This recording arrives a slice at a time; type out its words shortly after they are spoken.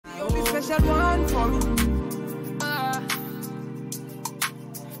special one for me.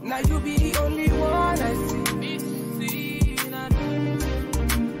 Now you be the only one I see.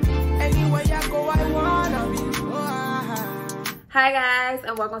 Anywhere I go, I wanna be. Hi guys,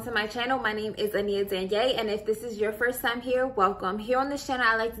 and welcome to my channel. My name is Aniya Danyea, and if this is your first time here, welcome. Here on this channel,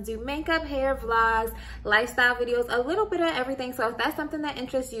 I like to do makeup, hair, vlogs, lifestyle videos, a little bit of everything. So if that's something that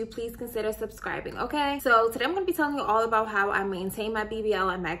interests you, please consider subscribing, okay? So today I'm going to be telling you all about how I maintain my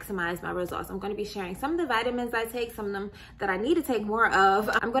BBL and maximize my results. I'm going to be sharing some of the vitamins I take, some of them that I need to take more of.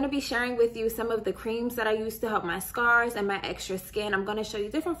 I'm going to be sharing with you some of the creams that I use to help my scars and my extra skin. I'm going to show you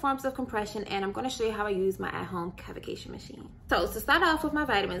different forms of compression, and I'm going to show you how I use my at-home Cavacation machine. So to start off with my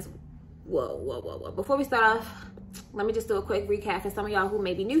vitamins, whoa. Before we start off, let me just do a quick recap for some of y'all who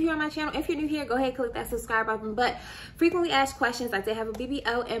may be new here on my channel. If you're new here, go ahead, click that subscribe button. But frequently asked questions, I did have a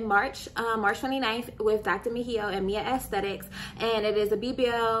BBL in March 29th with Dr. Mehio and Mia Aesthetics. And it is a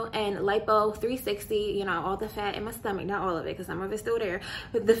BBL and lipo 360, you know, all the fat in my stomach, not all of it, because some of it's still there,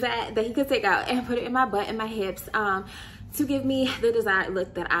 but the fat that he could take out and put it in my butt and my hips, to give me the desired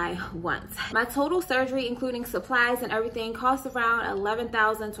look that I want. My total surgery, including supplies and everything, cost around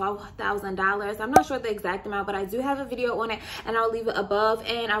 $11,000, $12,000. I'm not sure the exact amount, but I do have a video on it, and I'll leave it above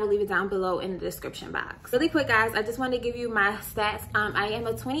and I will leave it down below in the description box. Really quick, guys, I just want to give you my stats. I am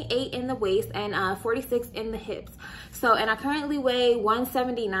a 28 in the waist and 46 in the hips. So, and I currently weigh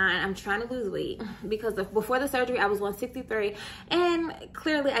 179. I'm trying to lose weight because before the surgery, I was 163, and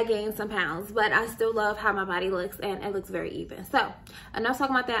clearly I gained some pounds, but I still love how my body looks, and it looks very even. So enough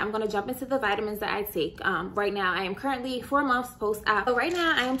talking about that. I'm going to jump into the vitamins that I take. Right now I am currently 4 months post-op. So right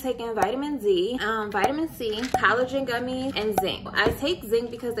now I am taking vitamin D, vitamin C, collagen gummies, and zinc. I take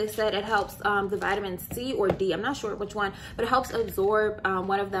zinc because they said it helps the vitamin C or D, I'm not sure which one, but it helps absorb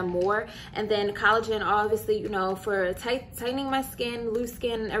one of them more. And then collagen, obviously, you know, for tightening my skin, loose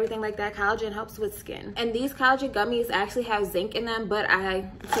skin, and everything like that. Collagen helps with skin. And these collagen gummies actually have zinc in them, but I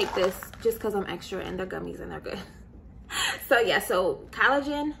take this just because I'm extra and they're gummies and they're good. So yeah, so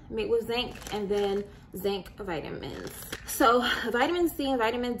collagen made with zinc, and then zinc vitamins. So vitamin C and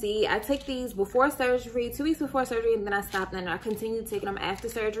vitamin D, I take these before surgery, 2 weeks before surgery, and then I stopped, and then I continued taking them after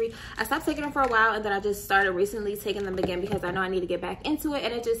surgery. I stopped taking them for a while, and then I just started recently taking them again because I know I need to get back into it,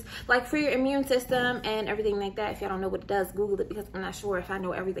 and it just, like, for your immune system and everything like that. If y'all don't know what it does, Google it, because I'm not sure if I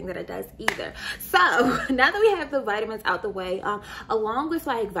know everything that it does either. So now that we have the vitamins out the way, along with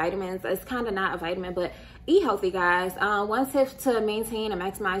like vitamins, it's kind of not a vitamin, but eat healthy, guys. One tip to maintain and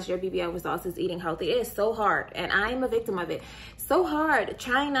maximize your BBL results is eating healthy. It is so hard, and I am a victim of it. So hard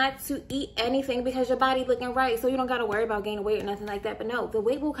trying not to eat anything because your body looking right, so you don't got to worry about gaining weight or nothing like that. But no, the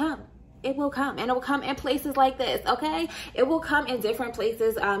weight will come. It will come, and it will come in places like this, okay? It will come in different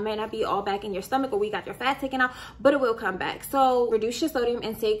places. May not be all back in your stomach or we got your fat taken out, but it will come back. So reduce your sodium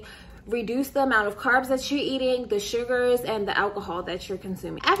intake, reduce the amount of carbs that you're eating, the sugars, and the alcohol that you're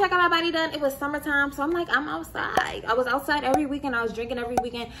consuming. After I got my body done, it was summertime, so I'm like, I'm outside. I was outside every weekend. I was drinking every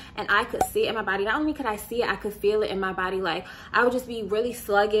weekend, and I could see it in my body. Not only could I see it, I could feel it in my body. Like, I would just be really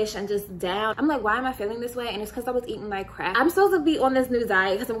sluggish and just down. I'm like, why am I feeling this way? And it's because I was eating like crap. I'm supposed to be on this new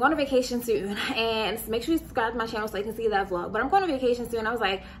diet because I'm going on vacation soon, and make sure you subscribe to my channel so you can see that vlog. But I'm going on vacation soon. I was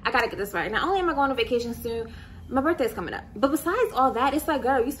like, I gotta get this right. Not only am I going on vacation soon, my birthday's coming up. But besides all that, it's like,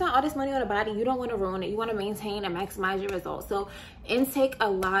 girl, you spent all this money on a body. You don't want to ruin it. You want to maintain and maximize your results. So intake a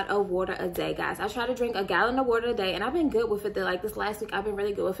lot of water a day, guys. I try to drink a gallon of water a day, and I've been good with it. Like this last week, I've been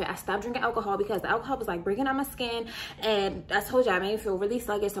really good with it. I stopped drinking alcohol because the alcohol was like breaking out my skin, and I told you I made me feel really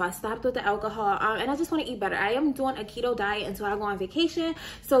sluggish, so I stopped with the alcohol. And I just want to eat better. I am doing a keto diet until I go on vacation.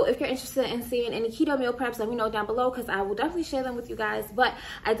 So if you're interested in seeing any keto meal preps, let me know down below, because I will definitely share them with you guys. But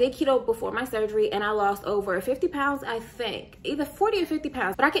I did keto before my surgery, and I lost over 50 pounds, I think, either 40 or 50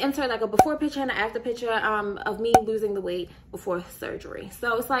 pounds. But I can insert like a before picture and an after picture of me losing the weight before surgery.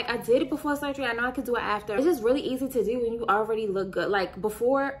 So it's like, I did it before surgery. I know I could do it after. It's just really easy to do when you already look good. Like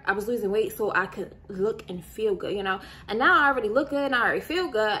before, I was losing weight so I could look and feel good, you know. And now I already look good and I already feel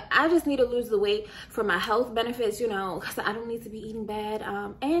good. I just need to lose the weight for my health benefits, you know, because I don't need to be eating bad.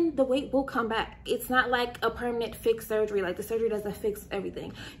 And the weight will come back. It's not like a permanent fixed surgery. Like the surgery doesn't fix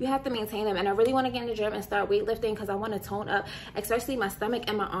everything. You have to maintain them. And I really want to get in the gym and start weightlifting because I want to tone up, especially my stomach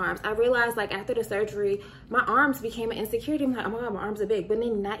and my arms. I realized like after the surgery, my arms became an insecurity. I'm like, oh my God, my arms are big, but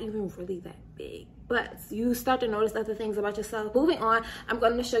they're not even really that big. But you start to notice other things about yourself. Moving on, I'm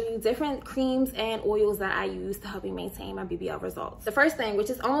going to show you different creams and oils that I use to help me maintain my BBL results. The first thing, which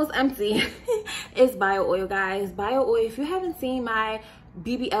is almost empty, is bio oil, guys. Bio oil, if you haven't seen my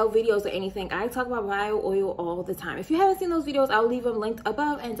BBL videos or anything, I talk about bio oil all the time. If you haven't seen those videos, I'll leave them linked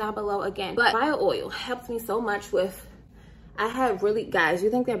above and down below again. But bio oil helps me so much with, I had really, guys,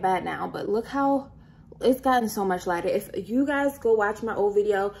 you think they're bad now, but look how it's gotten so much lighter. If you guys go watch my old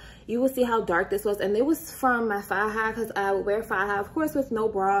video, you will see how dark this was, and it was from my thigh high, because I would wear thigh high, of course, with no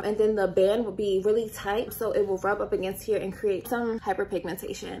bra, and then the band would be really tight, so it will rub up against here and create some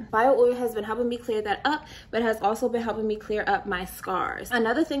hyperpigmentation. Bio oil has been helping me clear that up, but has also been helping me clear up my scars.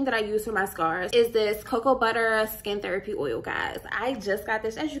 Another thing that I use for my scars is this cocoa butter skin therapy oil, guys. I just got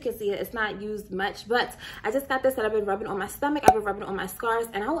this. As you can see, it's not used much, but I just got this and I've been rubbing on my stomach, I've been rubbing on my scars,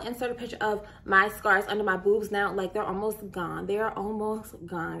 and I will insert a picture of my scars under my boobs now. Like, they're almost gone. They are almost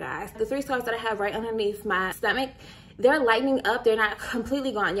gone, guys. The 3 scars that I have right underneath my stomach, they're lightening up. They're not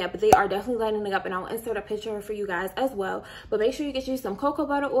completely gone yet, but they are definitely lightening up, and I'll insert a picture for you guys as well. But make sure you get you some cocoa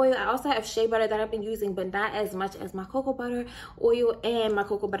butter oil. I also have shea butter that I've been using, but not as much as my cocoa butter oil and my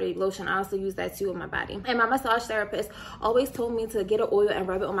cocoa butter lotion. I also use that too on my body. And my massage therapist always told me to get an oil and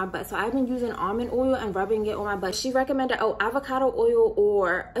rub it on my butt, so I've been using almond oil and rubbing it on my butt. She recommended avocado oil,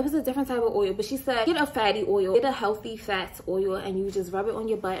 or it was a different type of oil, but she said get a fatty oil, get a healthy fat oil, and you just rub it on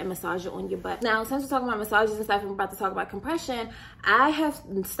your butt and massage it on your butt. Now, since we're talking about massages and stuff, I'm about to talk about compression. I have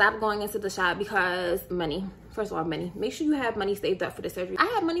stopped going into the shop because money. First of all, money. Make sure you have money saved up for the surgery. I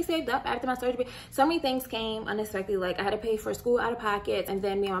had money saved up after my surgery. So many things came unexpectedly. Like, I had to pay for school out of pocket, and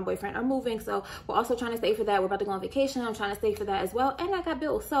then me and my boyfriend are moving, so we're also trying to save for that. We're about to go on vacation. I'm trying to save for that as well, and I got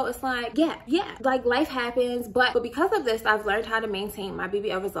bills. So it's like, yeah, like, life happens. But because of this, I've learned how to maintain my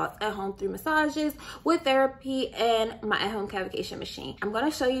BBL results at home through massages, with therapy, and my at-home Cavacation machine. I'm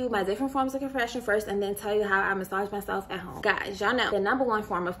gonna show you my different forms of compression first, and then tell you how I massage myself at home. Guys, y'all know the #1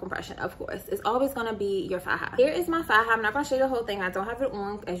 form of compression, of course, is always gonna be your thigh high. Here is my thigh high. I'm not gonna show you the whole thing. I don't have it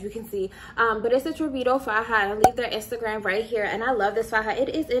on, as you can see, but it's a Torpedo thigh high. I'll leave their Instagram right here, and I love this thigh high. It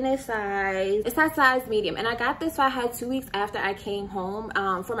is in a size, it's that size medium, and I got this thigh high 2 weeks after I came home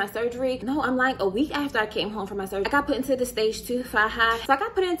for my surgery. No, I'm lying, a week after I came home from my surgery. I got put into the stage 2 thigh high, so I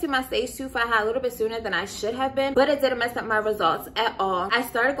got put into my stage 2 thigh high a little bit sooner than I should have been, but it didn't mess up my results at all. I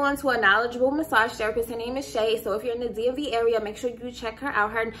started going to a knowledgeable massage therapist. Her name is Shay, so if you're in the DMV area, make sure you check her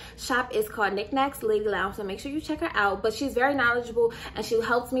out. Her shop is called Knickknacks Lady Lounge, so make sure you check her out. But she's very knowledgeable, and she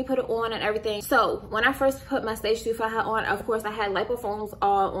helps me put it on and everything. So when I first put my stage 2 thigh high on, of course, I had lipofoams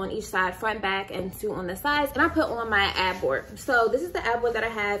all on each side, front, back, and 2 on the sides, and I put on my ab board. So this is the ab board that I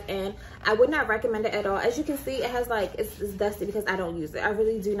have, and I would not recommend it at all. As you can see, it has like, it's dusty because I don't use it. I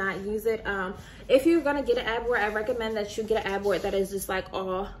really do not use it. If you're gonna get an ab board, I recommend that you get an ab board that is just like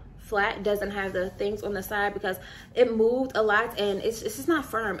all flat, doesn't have the things on the side, because it moved a lot and it's just not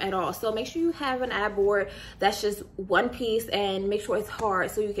firm at all. So make sure you have an ab board that's just one piece, and make sure it's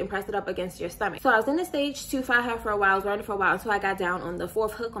hard so you can press it up against your stomach. So I was in the stage 2 thigh high for a while. I was running for a while until I got down on the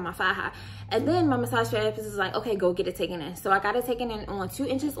 4th hook on my thigh high, and then my massage therapist is like, okay, go get it taken in. So I got it taken in on 2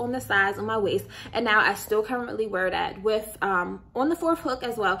 inches on the sides on my waist, and now I still currently wear that with on the 4th hook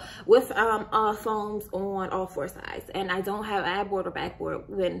as well, with foams on all 4 sides. And I don't have ab board or backboard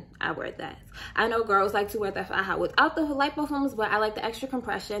when I wear that. I know girls like to wear the thigh high without the lipofoams, but I like the extra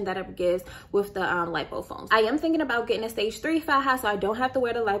compression that it gives with the lipofoams. I am thinking about getting a stage 3 thigh high, so I don't have to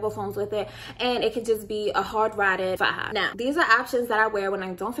wear the lipofoams with it, and it can just be a hard rotted thigh high. Now, these are options that I wear when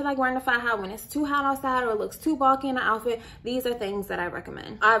I don't feel like wearing the thigh high, when it's too hot outside or it looks too bulky in the outfit. These are things that I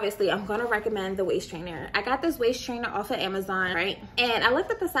recommend. Obviously, I'm gonna recommend the waist trainer. I got this waist trainer off of Amazon, right? And I looked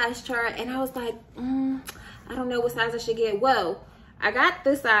at the size chart and I was like, I don't know what size I should get. Well, I got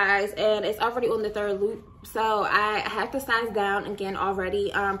this size and it's already on the 3rd loop, so I have to size down again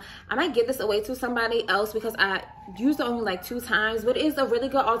already. I might give this away to somebody else because I used it only like 2 times, but it is a really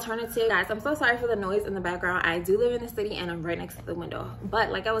good alternative. Guys, I'm so sorry for the noise in the background. I do live in the city and I'm right next to the window,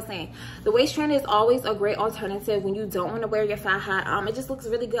 but like I was saying, the waist trainer is always a great alternative when you don't want to wear your thigh high. It just looks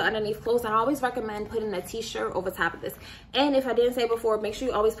really good underneath clothes, and I always recommend putting a t-shirt over top of this. And if I didn't say before, make sure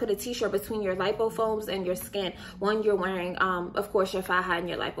you always put a t-shirt between your lipofoams and your skin when you're wearing of course your thigh high and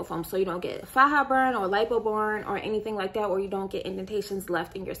your lipofoam, so you don't get thigh high burn or lipo burn or anything like that, or you don't get indentations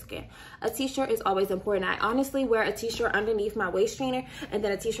left in your skin. A t-shirt is always important. I honestly wear a t-shirt underneath my waist trainer and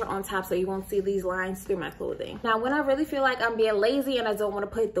then a t-shirt on top, so you won't see these lines through my clothing. Now, when I really feel like I'm being lazy and I don't want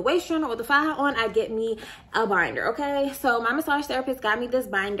to put the waist trainer or the thigh high on, I get me a binder. Okay, so my massage therapist got me this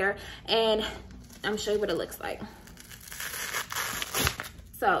binder, and I'm sure what it looks like.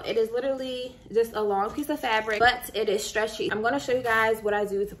 So it is literally just a long piece of fabric, but it is stretchy. I'm gonna show you guys what I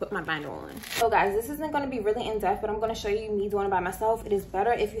do to put my binder on. So guys, this isn't gonna be really in depth, but I'm gonna show you me doing it by myself. It is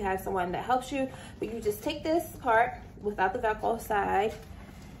better if you have someone that helps you, but you just take this part without the Velcro side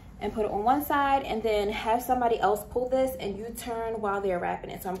and put it on one side, and then have somebody else pull this and you turn while they're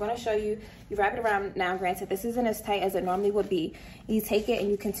wrapping it. So I'm gonna show you, you wrap it around. Now granted, this isn't as tight as it normally would be. You take it and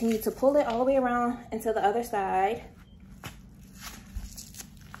you continue to pull it all the way around into the other side.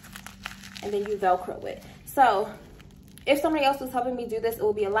 and then you Velcro it. So if somebody else was helping me do this, it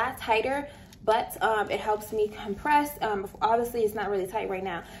will be a lot tighter, but it helps me compress. Obviously it's not really tight right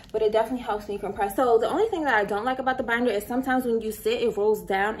now, but it definitely helps me compress. So the only thing that I don't like about the binder is sometimes when you sit, it rolls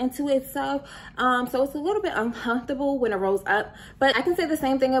down into itself. So it's a little bit uncomfortable when it rolls up. But I can say the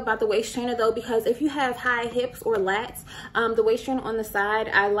same thing about the waist trainer though, because if you have high hips or lats, the waist trainer on the side,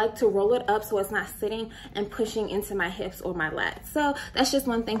 I like to roll it up so it's not sitting and pushing into my hips or my lats. So that's just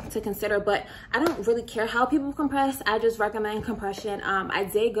one thing to consider, but I don't really care how people compress. I just recommend compression. I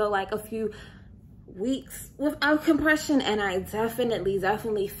did go like a few weeks without compression, and I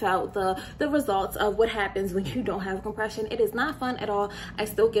definitely felt the results of what happens when you don't have compression. It is not fun at all. I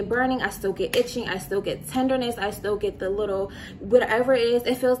still get burning, I still get itching, I still get tenderness, I still get the little whatever it is.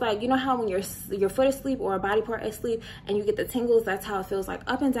 It feels like, you know how when your foot is asleep or a body part is asleep and you get the tingles, that's how it feels like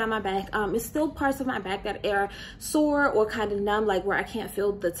up and down my back. It's still parts of my back that are sore or kind of numb, like where I can't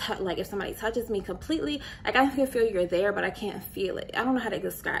feel the like if somebody touches me completely, like I can feel you're there but I can't feel it. I don't know how to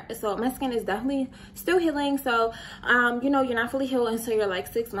describe it. So my skin is definitely still healing. So you know, you're not fully healed until you're like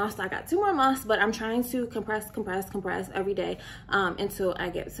 6 months. So I got 2 more months, but I'm trying to compress every day until I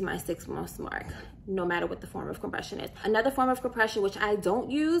get to my 6 months mark, no matter what the form of compression is. Another form of compression which I don't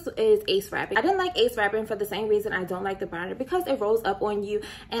use is ace wrapping. I didn't like ace wrapping for the same reason I don't like the binder, because it rolls up on you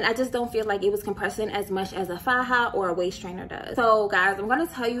and I just don't feel like it was compressing as much as a faja or a waist trainer does. So guys, I'm going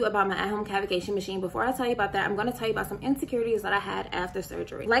to tell you about my at-home Cavacation machine. Before I tell you about that, I'm going to tell you about some insecurities that I had after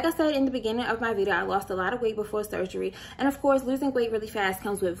surgery. Like I said in the beginning of my video, I lost a lot of weight before surgery, and of course losing weight really fast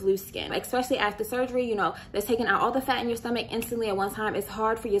comes with loose skin, especially after surgery. You know, they're taking out all the fat in your stomach instantly at one time. It's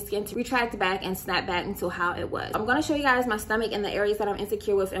hard for your skin to retract back and snap back into how it was. I'm going to show you guys my stomach and the areas that I'm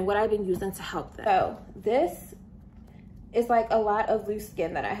insecure with and what I've been using to help them. So this is like a lot of loose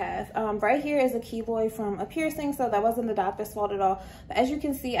skin that I have. Right here is a keloid from a piercing, so that wasn't the doctor's fault at all. But as you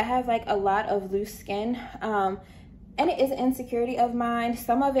can see, I have like a lot of loose skin, and it is an insecurity of mine.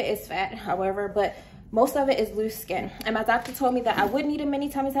 Some of it is fat, however, but most of it is loose skin. And my doctor told me that I would need a mini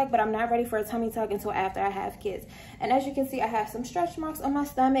tummy tuck, but I'm not ready for a tummy tuck until after I have kids. And as you can see, I have some stretch marks on my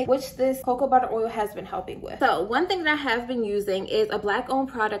stomach, which this cocoa butter oil has been helping with. So one thing that I have been using is a black owned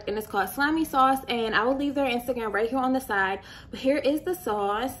product, and it's called Slimy Sauce, and I will leave their Instagram right here on the side. But here is the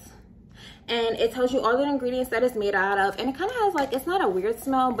sauce, and it tells you all the ingredients that it's made out of, and it kind of has like, it's not a weird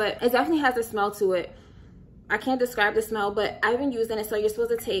smell, but it definitely has a smell to it. I can't describe the smell, but I've been using it. So you're supposed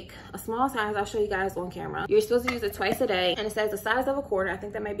to take a small size. I'll show you guys on camera. You're supposed to use it twice a day, and it says the size of a quarter. I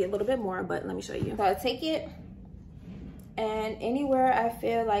think that might be a little bit more, but let me show you. So I take it, and anywhere I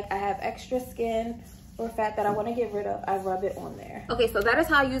feel like I have extra skin or fat that I want to get rid of, I rub it on there. Okay, so that is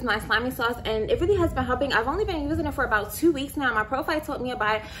how I use my slimy sauce, and it really has been helping. I've only been using it for about 2 weeks now. My profile told me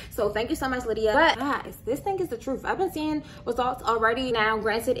about it, so thank you so much, Lydia. But guys, this thing is the truth. I've been seeing results already. Now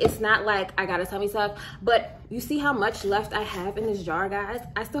granted, it's not like I got a tummy tuck, but you see how much left I have in this jar, guys.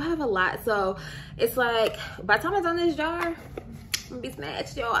 I still have a lot, so it's like by the time I'm done this jar, I'm gonna be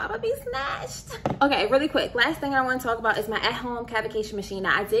snatched, y'all. I'm gonna be snatched. Okay, really quick, last thing I want to talk about is my at-home Cavacation machine.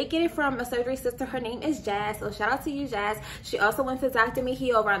 Now I did get it from a surgery sister. Her name is Jazz, so shout out to you, Jazz. She also went to Dr.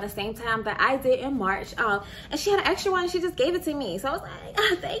 Mehio around the same time that I did in March, and she had an extra one. She just gave it to me, so I was like,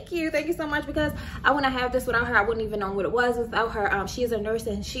 oh, thank you so much, because I wouldn't have this without her. I wouldn't even know what it was without her. She is a nurse,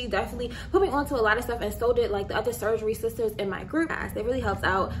 and she definitely put me onto a lot of stuff, and so did like the other surgery sisters in my group. Guys, it really helps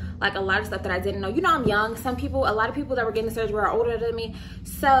out like a lot of stuff that I didn't know. You know, I'm young. A lot of people that were getting surgery are older than me,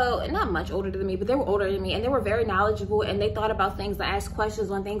 so not much older than me, but they were older than me, and they were very knowledgeable, and they thought about things and asked questions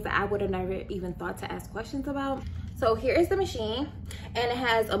on things that I would have never even thought to ask questions about. So here is the machine, and it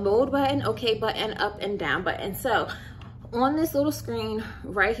has a mode button, okay button, up and down button. So on this little screen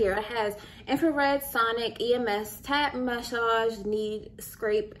right here, it has infrared, sonic, EMS, tap, massage, knead,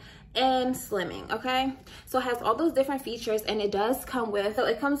 scrape, and slimming. Okay, so it has all those different features, and it does come with, so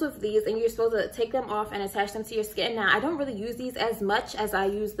it comes with these, and you're supposed to take them off and attach them to your skin. Now I don't really use these as much as I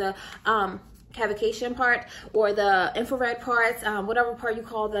use the Cavacation part or the infrared part, whatever part you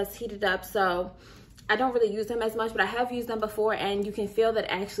call that's heated up. So I don't really use them as much, but I have used them before, and you can feel that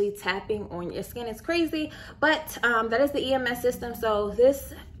actually tapping on your skin. It's crazy, but that is the EMS system. So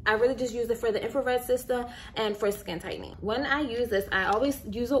this, I really just use it for the infrared system and for skin tightening. When I use this, I always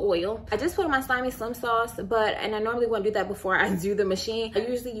use an oil. I just put my Slimy Slim Sauce, and I normally wouldn't do that before I do the machine. I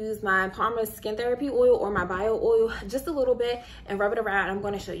usually use my Palmer's Skin Therapy oil or my Bio oil, just a little bit, and rub it around. I'm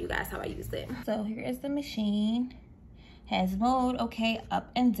going to show you guys how I use it. So here is the machine. Has mode, okay,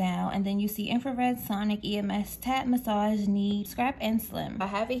 up and down, and then you see infrared, sonic, EMS, tap, massage, knead, scrap, and slim. I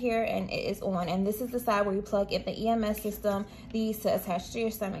have it here, and it is on, and this is the side where you plug in the EMS system, these to attach to your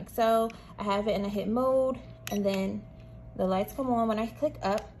stomach. So I have it in a hit mode, and then the lights come on when I click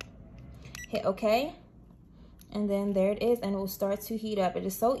up, hit okay, and then there it is, and it will start to heat up. It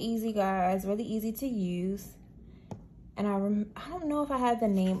is so easy, guys, really easy to use. And I don't know if I have the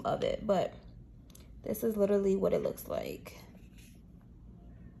name of it, but this is literally what it looks like.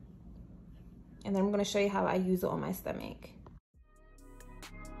 And then I'm going to show you how I use it on my stomach.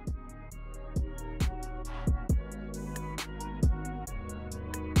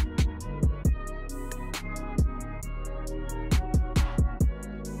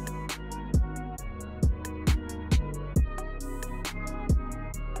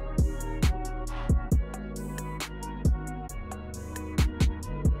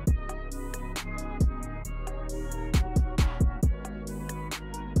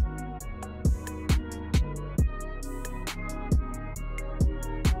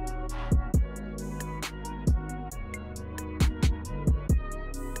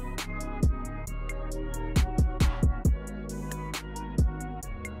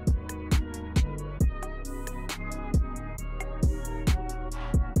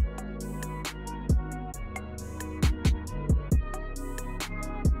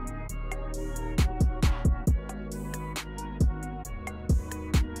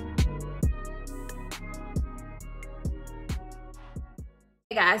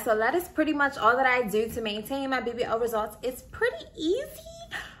 Hey guys, so that is pretty much all that I do to maintain my BBL results. It's pretty easy,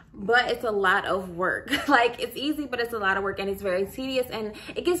 but it's a lot of work. Like, it's easy, but it's a lot of work, and it's very tedious, and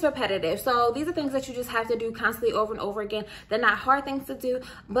it gets repetitive. So these are things that you just have to do constantly over and over again. They're not hard things to do,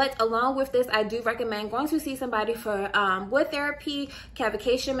 but along with this, I do recommend going to see somebody for wood therapy,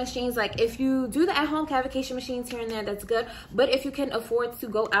 cavacation machines. Like, if you do the at-home cavacation machines here and there, that's good. But if you can afford to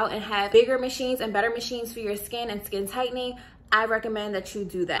go out and have bigger machines and better machines for your skin and skin tightening, I recommend that you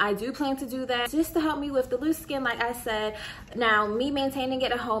do that. I do plan to do that just to help me with the loose skin, like I said. Now, me maintaining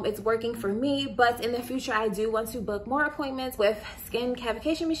it at home, it's working for me, but in the future, I do want to book more appointments with skin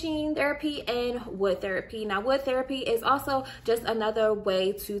cavacation machine therapy and wood therapy. Now, wood therapy is also just another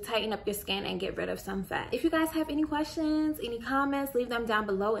way to tighten up your skin and get rid of some fat. If you guys have any questions, any comments, leave them down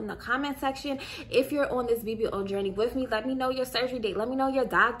below in the comment section. If you're on this BBL journey with me, let me know your surgery date. Let me know your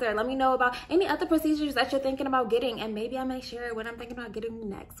doctor. Let me know about any other procedures that you're thinking about getting, and maybe I may share what I'm thinking about getting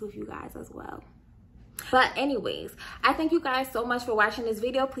next with you guys as well. But anyways, I thank you guys so much for watching this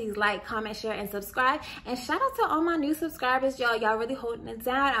video. Please like, comment, share, and subscribe. And shout out to all my new subscribers, y'all. Y'all really holding it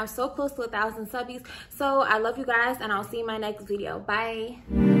down. I'm so close to 1,000 subbies. So I love you guys, and I'll see you in my next video.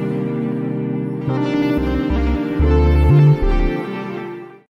 Bye.